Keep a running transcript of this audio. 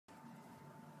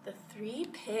The Three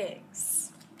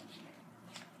Pigs.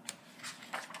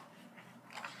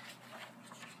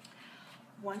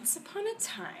 Once upon a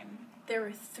time, there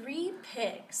were 3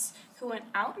 pigs who went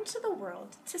out into the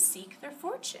world to seek their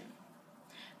fortune.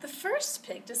 The first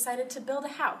pig decided to build a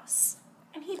house,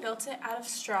 and he built it out of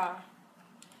straw.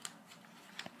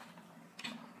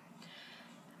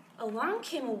 Along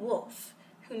came a wolf,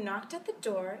 who knocked at the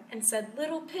door and said,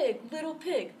 little pig,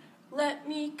 let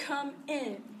me come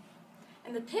in."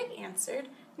 And the pig answered,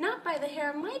 "Not by the hair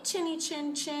of my chinny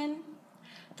chin chin."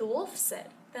 The wolf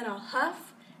said, "Then I'll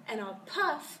huff and I'll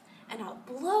puff and I'll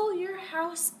blow your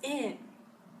house in."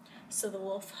 So the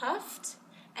wolf huffed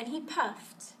and he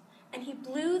puffed and he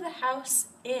blew the house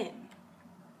in.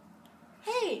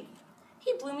 Hey,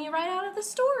 he blew me right out of the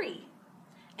story.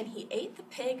 And he ate the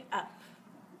pig up.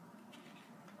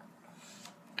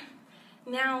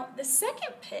 Now, the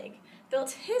second pig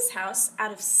built his house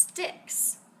out of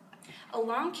sticks.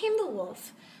 Along came the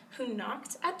wolf, who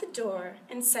knocked at the door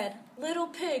and said, little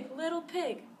pig,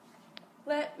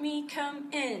 let me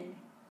come in."